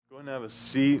and have a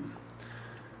seat.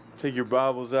 Take your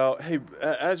Bibles out. Hey,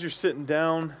 as you're sitting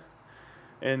down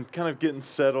and kind of getting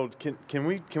settled, can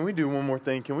we do one more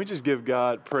thing? Can we just give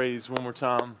God praise one more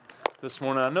time this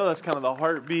morning? I know that's kind of the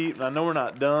heartbeat, and I know we're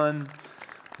not done,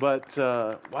 but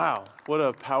wow,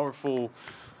 what powerful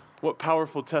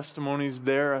testimonies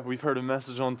there. We've heard a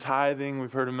message on tithing.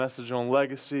 We've heard a message on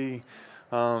legacy.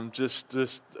 Just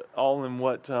all in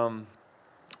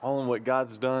what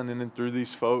God's done in and through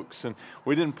these folks. And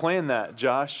we didn't plan that,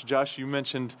 Josh. Josh, you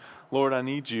mentioned, Lord, I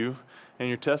need you, in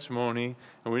your testimony,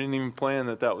 and we didn't even plan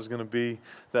that was going to be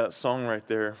that song right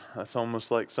there. That's almost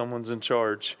like someone's in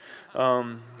charge.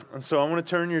 And so I want to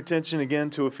turn your attention again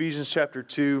to Ephesians chapter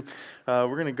 2. We're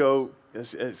going to go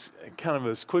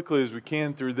as quickly as we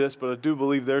can through this, but I do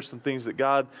believe there's some things that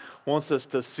God wants us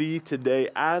to see today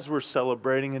as we're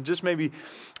celebrating, and just maybe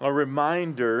a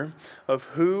reminder of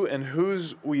who and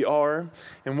whose we are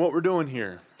and what we're doing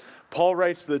here. Paul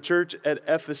writes to the church at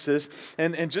Ephesus,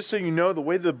 and just so you know, the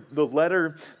way the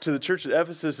letter to the church at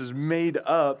Ephesus is made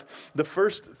up, the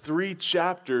first 3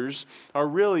 chapters are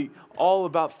really all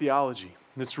about theology.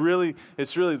 It's really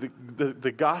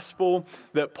the gospel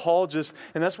that Paul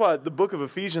and that's why the book of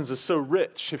Ephesians is so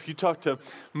rich. If you talk to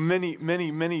many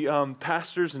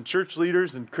pastors and church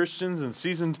leaders and Christians and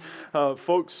seasoned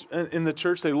folks in the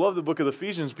church, they love the book of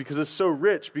Ephesians because it's so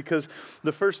rich, because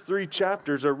the first 3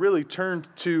 chapters are really turned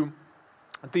to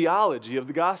theology of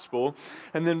the gospel,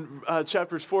 and then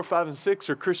chapters 4, 5, and 6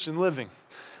 are Christian living.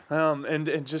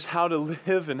 And just how to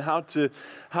live and how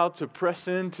to press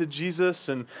into Jesus,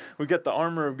 and we got the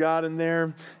armor of God in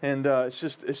there, and it's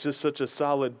just such a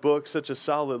solid book, such a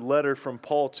solid letter from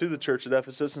Paul to the church at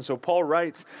Ephesus. And so Paul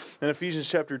writes in Ephesians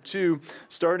chapter 2,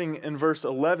 starting in verse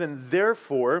 11,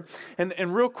 therefore, and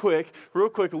real quick,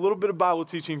 a little bit of Bible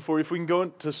teaching for you. If we can go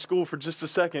into school for just a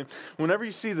second, whenever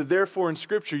you see the therefore in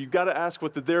Scripture, you've got to ask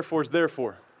what the therefore is there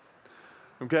for.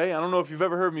 Okay, I don't know if you've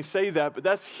ever heard me say that, but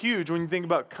that's huge when you think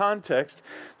about context,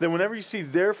 that whenever you see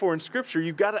therefore in Scripture,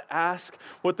 you've got to ask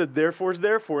what the therefore is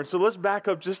there for. And so let's back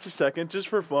up just a second, just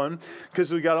for fun,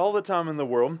 because we got all the time in the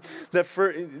world,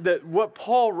 that what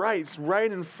Paul writes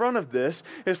right in front of this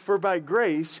is, for by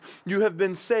grace you have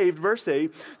been saved, verse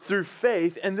 8, through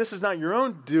faith, and this is not your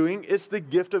own doing, it's the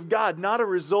gift of God, not a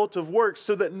result of works,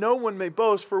 so that no one may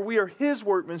boast, for we are His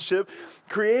workmanship,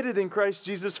 created in Christ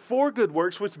Jesus for good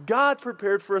works, which God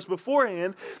prepared for us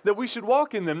beforehand that we should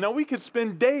walk in them. Now we could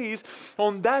spend days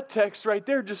on that text right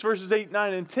there, just verses 8,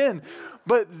 9, and 10.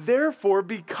 But therefore,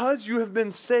 because you have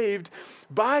been saved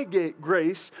by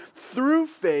grace through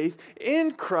faith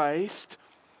in Christ,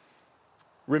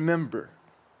 remember,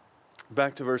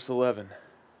 back to verse 11,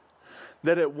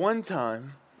 that at one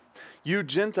time you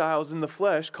Gentiles in the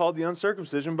flesh, called the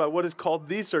uncircumcision by what is called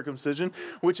the circumcision,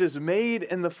 which is made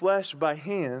in the flesh by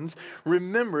hands,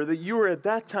 remember that you were at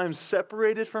that time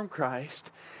separated from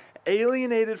Christ,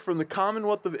 alienated from the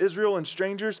commonwealth of Israel, and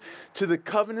strangers to the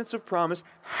covenants of promise,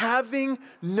 having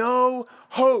no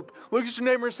hope. Look at your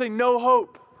neighbor and say, no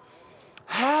hope.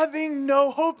 Having no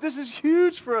hope. This is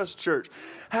huge for us, church.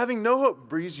 Having no hope.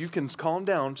 Breeze, you can calm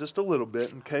down just a little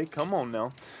bit, okay? Come on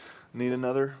now. Need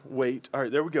another weight. All right,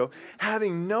 there we go.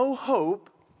 Having no hope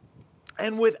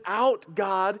and without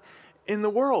God in the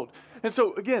world. And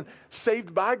so, again,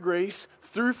 saved by grace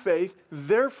through faith,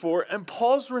 therefore, and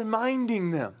Paul's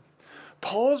reminding them.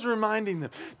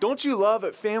 Don't you love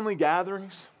at family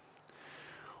gatherings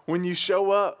when you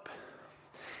show up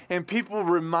and people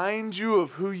remind you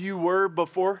of who you were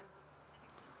before?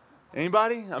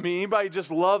 Anybody? Anybody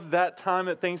just love that time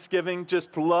at Thanksgiving?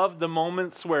 Just love the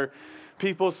moments where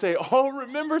people say, oh,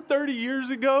 remember 30 years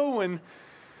ago when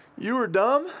you were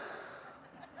dumb?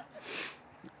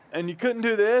 And you couldn't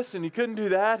do this and you couldn't do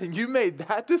that, and you made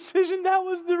that decision? That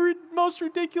was the most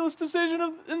ridiculous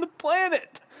decision in the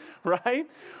planet, right?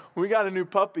 We got a new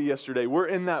puppy yesterday. We're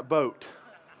in that boat.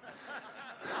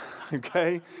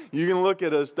 Okay? You can look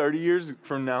at us 30 years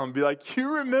from now and be like, you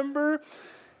remember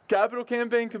Capital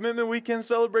Campaign Commitment Weekend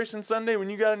Celebration Sunday when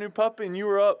you got a new puppy and you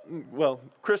were up,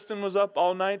 Kristen was up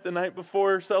all night the night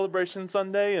before Celebration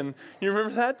Sunday, and you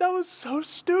remember that? That was so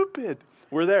stupid.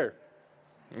 We're there,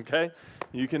 okay?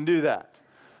 You can do that,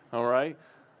 all right?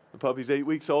 The puppy's 8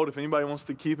 weeks old. If anybody wants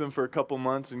to keep him for a couple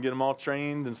months and get him all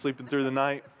trained and sleeping through the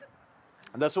night,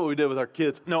 that's what we did with our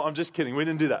kids. No, I'm just kidding. We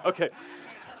didn't do that. Okay.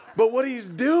 But what he's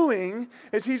doing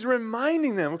is he's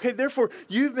reminding them, okay, therefore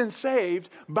you've been saved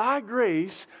by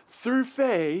grace through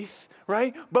faith,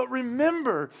 right? But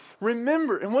remember,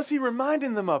 and what's he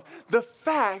reminding them of? The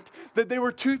fact that they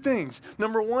were 2 things.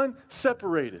 Number 1,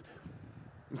 separated,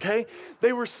 okay?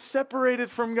 They were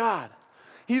separated from God.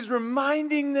 He's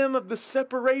reminding them of the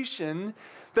separation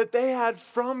that they had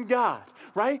from God,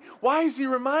 right? Why is he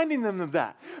reminding them of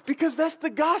that? Because that's the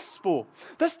gospel.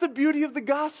 That's the beauty of the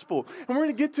gospel. And we're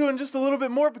going to get to it in just a little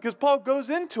bit more because Paul goes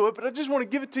into it, but I just want to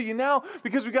give it to you now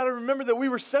because we got to remember that we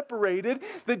were separated,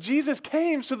 that Jesus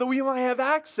came so that we might have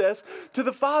access to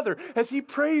the Father. As he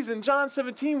prays in John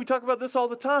 17, we talk about this all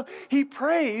the time. He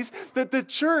prays that the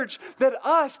church, that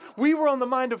us, we were on the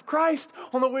mind of Christ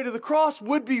on the way to the cross,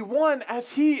 would be one as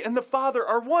he and the Father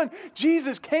are one.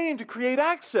 Jesus came to create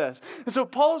access. And so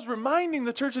Paul's reminding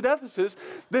the church at Ephesus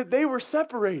that they were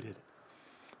separated.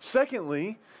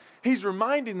 Secondly, he's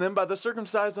reminding them by the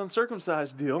circumcised,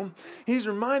 uncircumcised deal. He's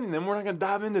reminding them, we're not going to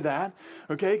dive into that,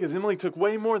 okay, because Emily took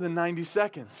way more than 90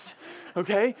 seconds,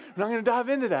 okay? We're not going to dive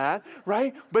into that,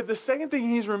 right? But the second thing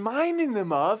he's reminding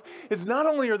them of is not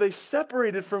only are they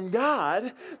separated from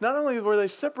God, not only were they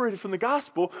separated from the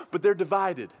gospel, but they're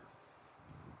divided.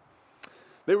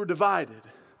 They were divided.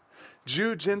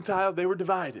 Jew, Gentile, they were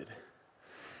divided.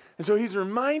 And so he's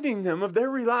reminding them of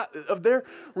their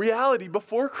reality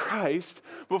before Christ,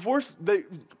 before they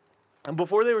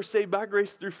were saved by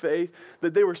grace through faith,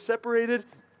 that they were separated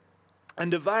and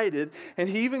divided. And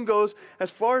he even goes as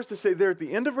far as to say there at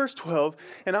the end of verse 12,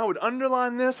 and I would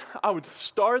underline this, I would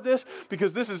star this,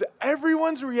 because this is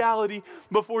everyone's reality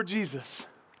before Jesus.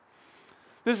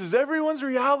 This is everyone's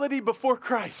reality before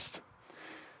Christ.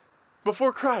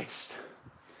 Before Christ.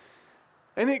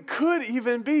 And it could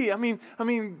even be, I mean,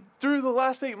 through the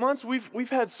last 8 months, we've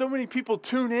had so many people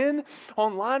tune in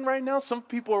online right now. Some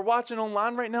people are watching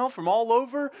online right now from all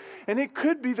over. And it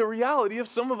could be the reality of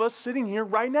some of us sitting here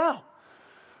right now.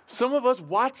 Some of us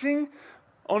watching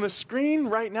on a screen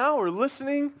right now or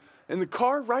listening in the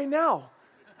car right now.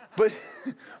 But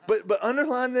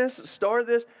underline this, star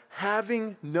this,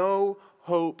 having no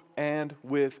hope and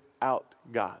without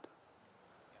God.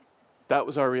 That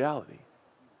was our reality.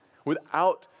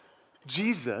 Without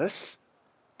Jesus,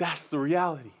 that's the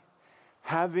reality.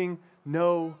 Having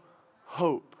no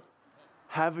hope.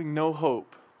 Having no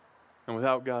hope. And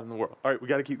without God in the world. All right, we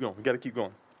got to keep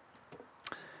going.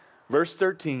 Verse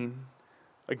 13,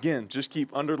 again, just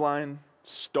keep underline,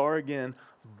 star again.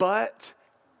 But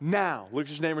now. Look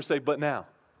at your neighbor and say, but now.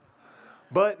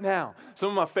 But now. Some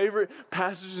of my favorite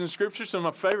passages in Scripture, some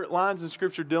of my favorite lines in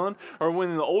Scripture, Dylan, are when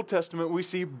in the Old Testament we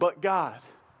see, but God.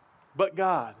 But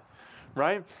God.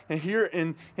 Right? And here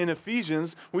in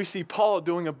Ephesians, we see Paul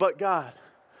doing a but God.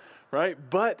 Right?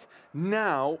 But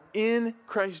now, in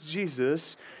Christ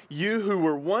Jesus, you who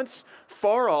were once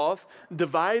far off,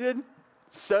 divided,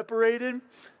 separated,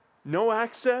 no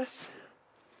access,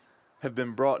 have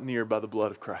been brought near by the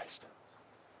blood of Christ.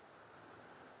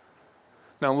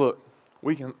 Now look,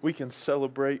 we can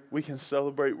celebrate, we're going to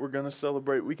celebrate,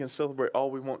 we can celebrate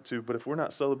all we want to, but if we're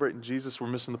not celebrating Jesus, we're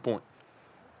missing the point.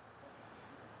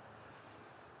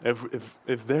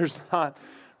 If there's not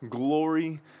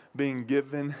glory being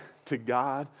given to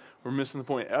God, we're missing the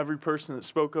point. Every person that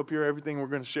spoke up here, everything we're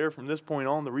going to share from this point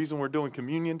on, the reason we're doing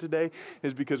communion today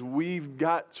is because we've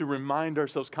got to remind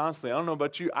ourselves constantly. I don't know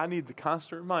about you, I need the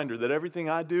constant reminder that everything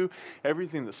I do,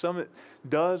 everything that Summit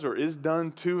does or is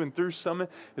done to and through Summit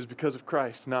is because of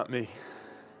Christ, not me.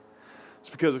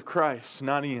 It's because of Christ,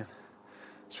 not Ian.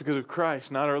 It's because of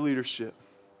Christ, not our leadership.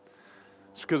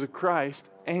 It's because of Christ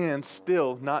and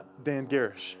still not Dan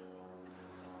Garish.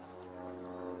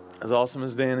 As awesome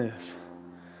as Dan is.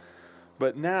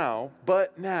 But now,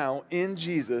 in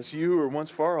Jesus, you who were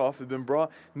once far off have been brought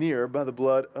near by the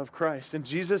blood of Christ. And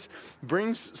Jesus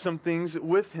brings some things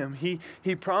with him. He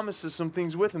promises some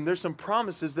things with him. There's some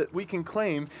promises that we can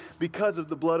claim because of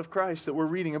the blood of Christ that we're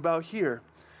reading about here.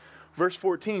 Verse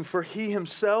 14, for he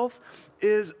himself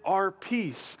is our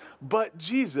peace. But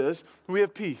Jesus, we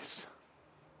have peace.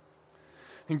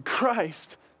 In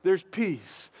Christ, there's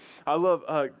peace. I love,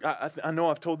 I know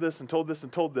I've told this,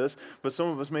 but some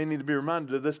of us may need to be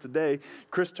reminded of this today.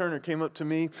 Chris Turner came up to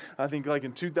me, I think like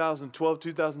in 2012,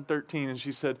 2013, and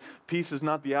she said, peace is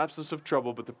not the absence of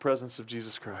trouble, but the presence of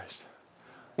Jesus Christ.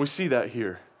 We see that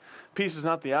here. Peace is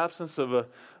not the absence of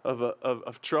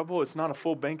trouble. It's not a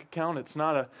full bank account. It's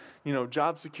not a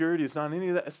job security. It's not any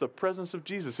of that. It's the presence of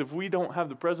Jesus. If we don't have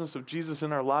the presence of Jesus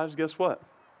in our lives, guess what?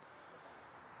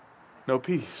 No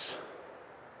peace.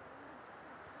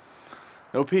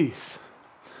 No peace.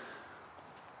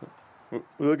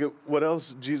 We look at what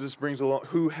else Jesus brings along.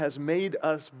 Who has made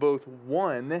us both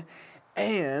one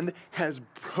and has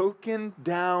broken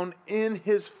down in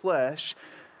his flesh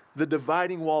the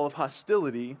dividing wall of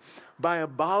hostility by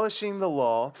abolishing the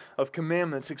law of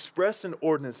commandments expressed in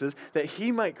ordinances, that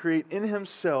he might create in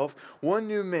himself one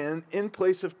new man in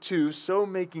place of two, so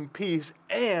making peace,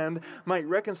 and might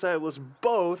reconcile us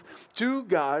both to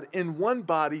God in one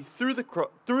body through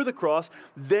the cross,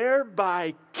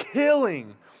 thereby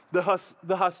killing the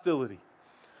hostility.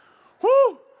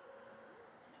 Whoo!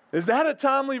 Is that a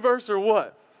timely verse or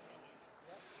what?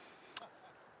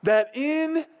 That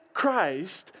in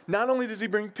Christ, not only does he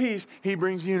bring peace, he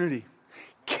brings unity.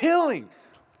 Killing,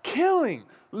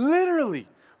 literally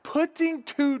putting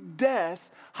to death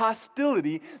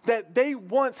hostility that they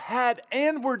once had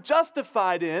and were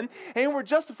justified in. And were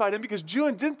justified in because Jew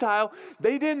and Gentile,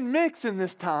 they didn't mix in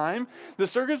this time. The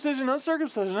circumcision,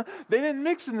 uncircumcision, they didn't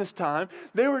mix in this time.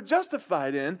 They were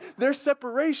justified in their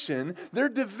separation, their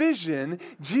division.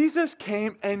 Jesus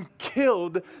came and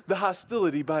killed the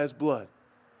hostility by his blood.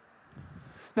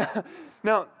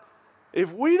 Now, if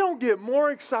we don't get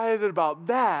more excited about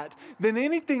that than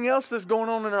anything else that's going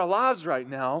on in our lives right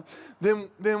now, then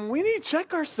we need to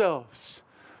check ourselves.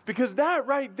 Because that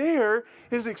right there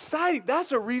is exciting.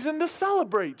 That's a reason to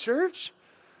celebrate, church.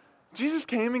 Jesus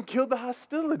came and killed the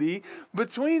hostility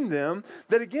between them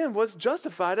that, again, was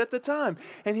justified at the time.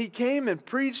 And he came and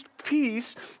preached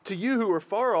peace to you who were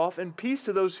far off and peace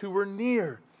to those who were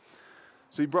near.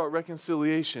 So he brought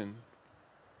reconciliation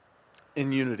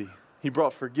in unity. He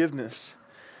brought forgiveness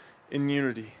in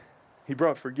unity. He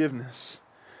brought forgiveness.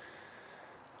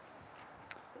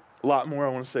 A lot more I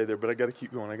want to say there, but I got to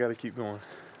keep going.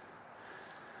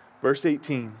 Verse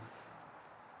 18.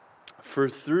 For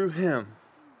through him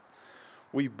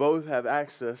we both have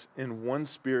access in one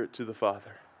Spirit to the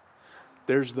Father.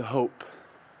 There's the hope.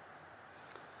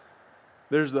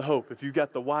 There's the hope. If you've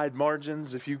got the wide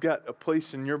margins, if you've got a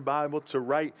place in your Bible to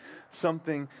write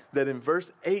something that in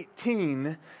verse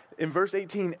 18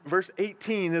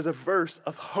 is a verse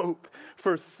of hope.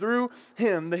 For through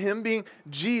him, the him being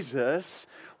Jesus,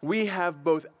 we have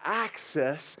both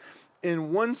access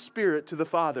in one Spirit to the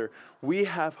Father. We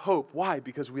have hope. Why?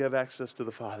 Because we have access to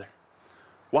the Father.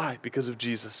 Why? Because of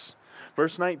Jesus.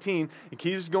 Verse 19, it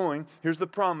keeps going. Here's the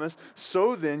promise.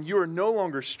 So then, you are no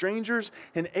longer strangers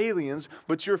and aliens,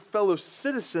 but you're fellow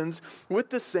citizens with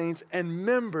the saints and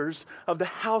members of the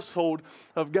household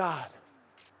of God.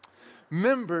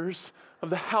 Members of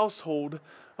the household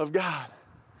of God.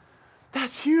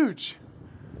 That's huge.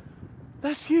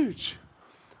 That's huge.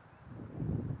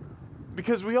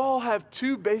 Because we all have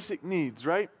two basic needs,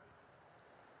 right?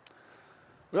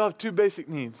 We all have two basic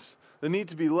needs. The need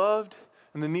to be loved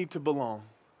and the need to belong.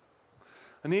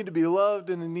 A need to be loved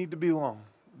and a need to belong.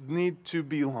 Need to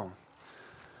belong.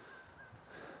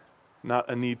 Not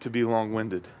a need to be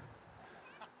long-winded.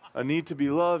 A need to be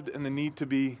loved and a need to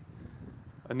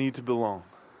belong.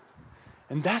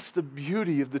 And that's the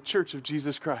beauty of the church of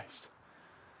Jesus Christ.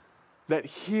 That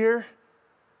here,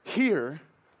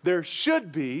 there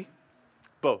should be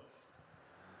both.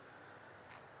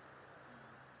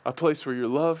 A place where you're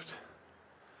loved,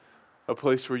 a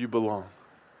place where you belong.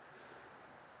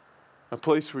 A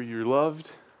place where you're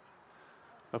loved,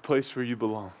 a place where you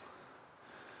belong.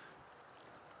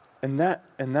 And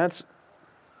that's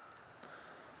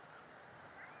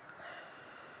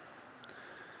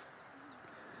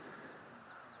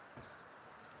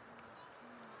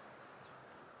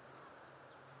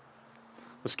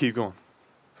let's keep going.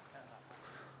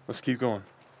 Let's keep going.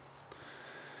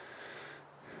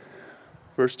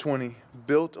 Verse 20,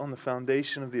 built on the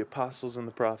foundation of the apostles and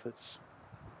the prophets.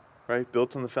 Right?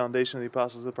 Built on the foundation of the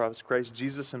apostles and the prophets, Christ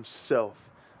Jesus himself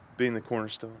being the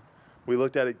cornerstone. We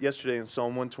looked at it yesterday in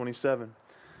Psalm 127.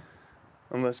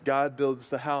 Unless God builds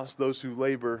the house, those who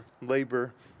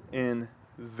labor in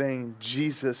vain.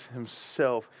 Jesus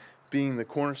himself being the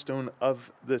cornerstone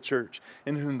of the church,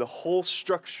 in whom the whole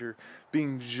structure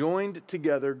being joined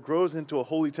together grows into a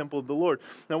holy temple of the Lord.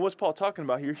 Now, what's Paul talking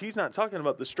about here? He's not talking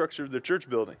about the structure of the church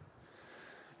building.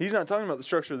 He's not talking about the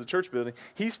structure of the church building.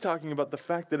 He's talking about the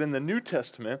fact that in the New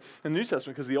Testament,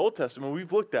 because the Old Testament,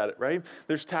 we've looked at it, right?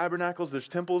 There's tabernacles, there's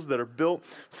temples that are built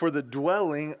for the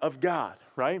dwelling of God,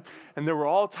 right? And there were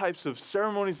all types of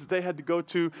ceremonies that they had to go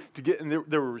to get, and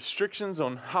there were restrictions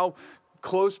on how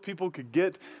close people could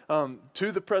get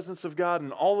to the presence of God,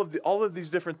 and all of these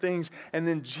different things. And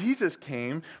then Jesus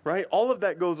came, right? All of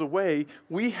that goes away.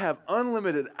 We have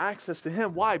unlimited access to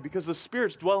him. Why? Because the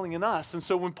Spirit's dwelling in us. And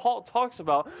so when Paul talks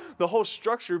about the whole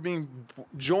structure being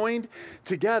joined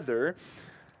together,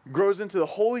 grows into the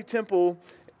holy temple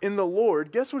in the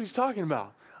Lord, guess what he's talking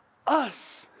about?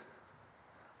 Us.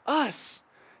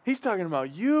 He's talking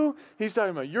about you. He's talking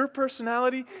about your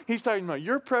personality. He's talking about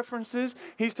your preferences.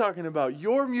 He's talking about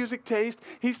your music taste.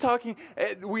 He's talking,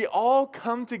 we all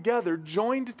come together,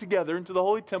 joined together into the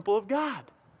holy temple of God.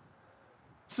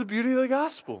 It's the beauty of the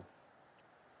gospel.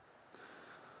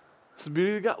 It's the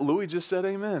beauty of the gospel. Louis just said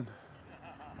amen.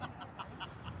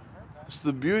 It's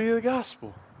the beauty of the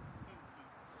gospel.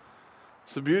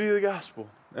 It's the beauty of the gospel.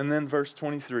 And then verse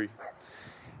 23.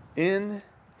 In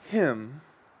Him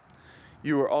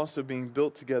you are also being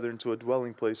built together into a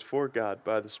dwelling place for God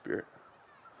by the Spirit.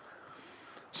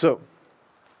 So,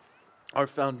 our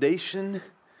foundation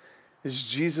is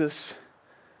Jesus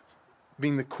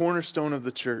being the cornerstone of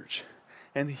the church.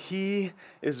 And He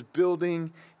is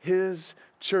building His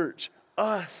church.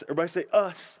 Us. Everybody say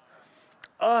us.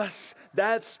 Us.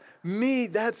 That's me.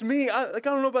 That's me. I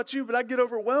don't know about you, but I get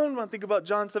overwhelmed when I think about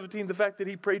John 17, the fact that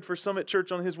He prayed for Summit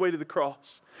Church on His way to the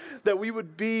cross. That we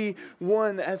would be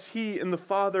one as He and the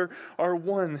Father are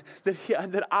one.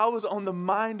 That I was on the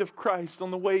mind of Christ on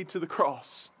the way to the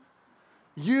cross.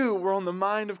 You were on the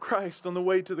mind of Christ on the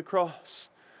way to the cross.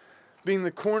 Being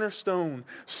the cornerstone.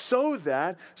 So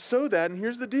that, and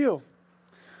here's the deal.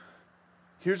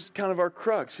 Here's kind of our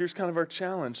crux. Here's kind of our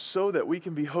challenge. So that we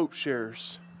can be hope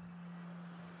sharers.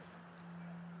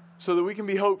 So that we can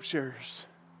be hope sharers.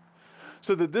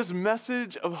 So that this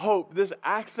message of hope, this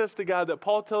access to God that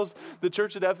Paul tells the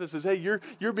church at Ephesus, hey,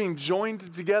 you're being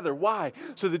joined together. Why?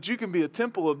 So that you can be a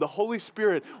temple of the Holy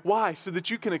Spirit. Why? So that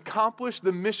you can accomplish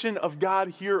the mission of God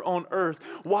here on earth.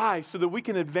 Why? So that we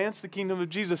can advance the kingdom of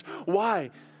Jesus. Why?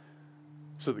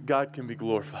 So that God can be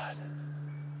glorified.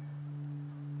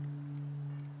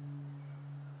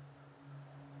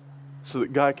 So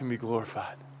that God can be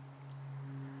glorified.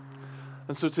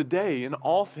 And so today, in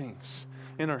all things,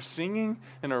 in our singing,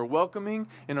 in our welcoming,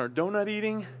 in our donut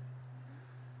eating,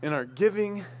 in our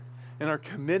giving, in our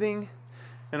committing,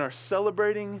 in our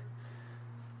celebrating,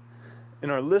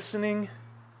 in our listening,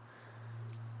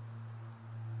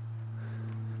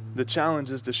 the challenge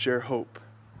is to share hope.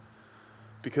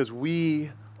 Because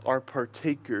we are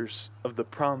partakers of the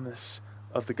promise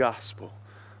of the gospel.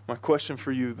 My question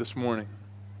for you this morning,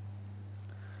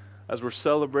 as we're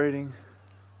celebrating,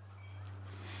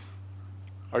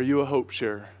 are you a hope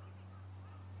sharer?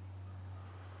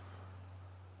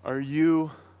 Are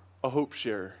you a hope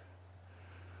sharer?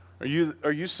 Are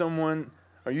you someone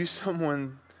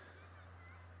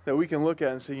that we can look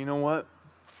at and say, you know what?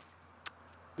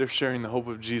 They're sharing the hope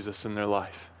of Jesus in their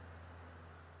life.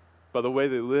 By the way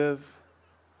they live,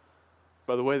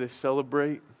 by the way they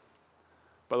celebrate,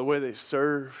 by the way they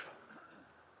serve,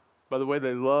 by the way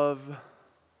they love.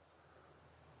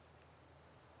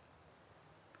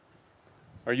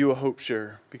 Are you a hope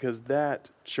sharer? Because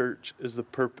that, church, is the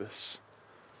purpose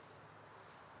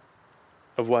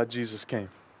of why Jesus came.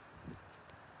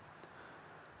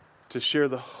 To share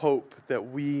the hope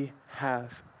that we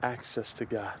have access to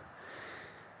God.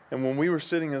 And when we were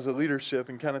sitting as a leadership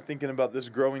and kind of thinking about this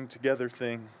growing together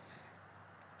thing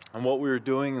and what we were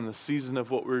doing and the season of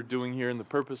what we were doing here and the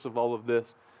purpose of all of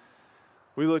this,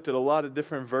 we looked at a lot of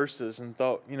different verses and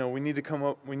thought, we need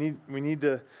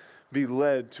to be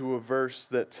led to a verse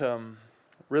that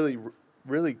really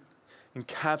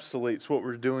encapsulates what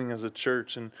we're doing as a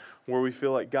church and where we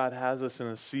feel like God has us in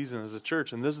a season as a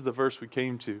church. And this is the verse we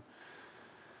came to.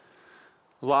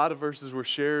 A lot of verses were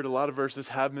shared. A lot of verses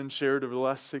have been shared over the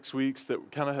last 6 weeks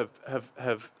that kind of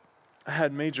have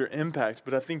had major impact.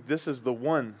 But I think this is the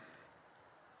one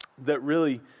that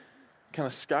really kind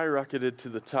of skyrocketed to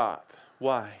the top.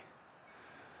 Why?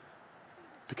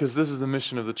 Because this is the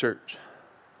mission of the church.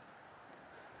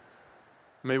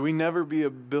 May we never be a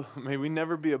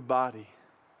body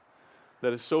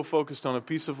that is so focused on a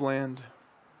piece of land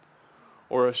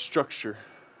or a structure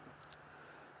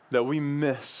that we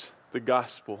miss the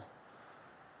gospel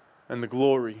and the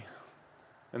glory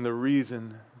and the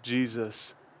reason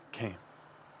Jesus came.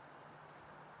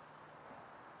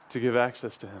 To give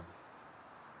access to Him.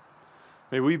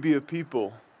 May we be a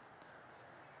people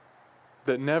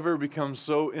that never become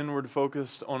so inward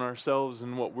focused on ourselves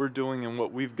and what we're doing and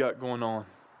what we've got going on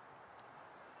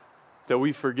that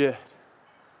we forget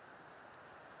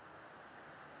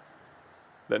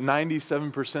that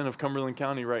 97% of Cumberland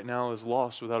County right now is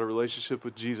lost without a relationship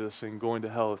with Jesus and going to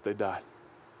hell if they die.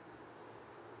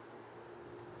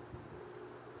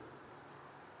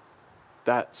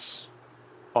 That's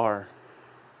our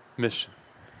mission.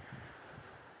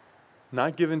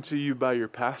 Not given to you by your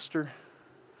pastor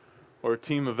or a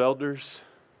team of elders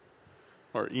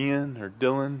or Ian or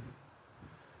Dylan.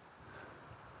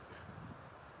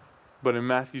 But in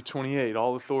Matthew 28,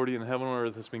 all authority in heaven and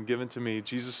earth has been given to me,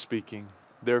 Jesus speaking,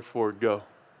 therefore go.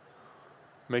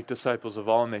 Make disciples of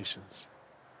all nations,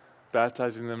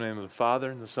 baptizing them in the name of the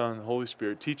Father, and the Son, and the Holy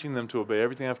Spirit, teaching them to obey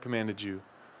everything I've commanded you,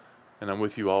 and I'm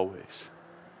with you always,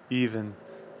 even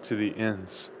to the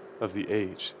ends of the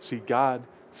age. See, God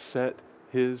set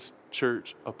His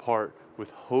church apart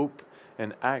with hope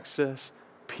and access,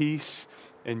 peace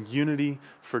and unity,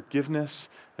 forgiveness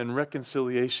and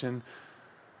reconciliation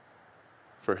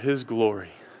for His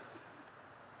glory,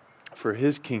 for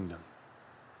His kingdom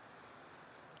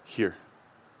here.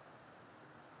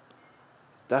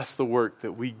 That's the work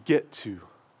that we get to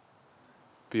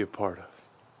be a part of.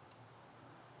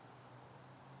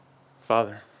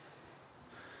 Father,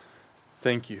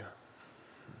 thank you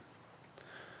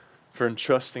for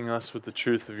entrusting us with the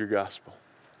truth of your gospel.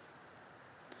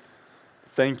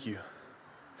 Thank you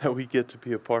that we get to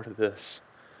be a part of this.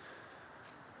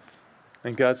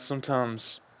 And God,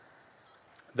 sometimes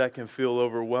that can feel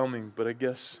overwhelming, but I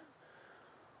guess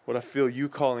what I feel you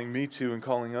calling me to and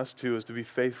calling us to is to be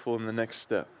faithful in the next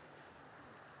step.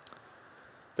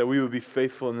 That we would be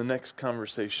faithful in the next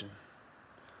conversation,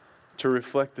 to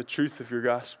reflect the truth of your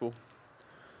gospel,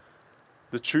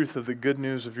 the truth of the good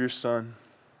news of your Son,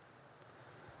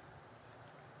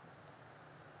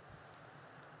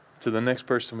 to the next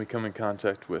person we come in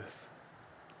contact with,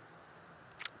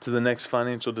 to the next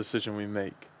financial decision we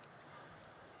make,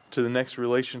 to the next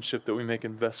relationship that we make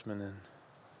investment in,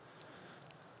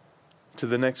 to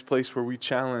the next place where we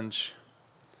challenge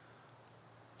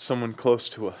someone close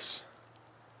to us.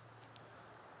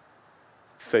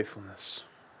 Faithfulness.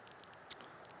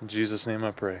 In Jesus' name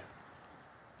I pray.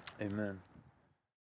 Amen.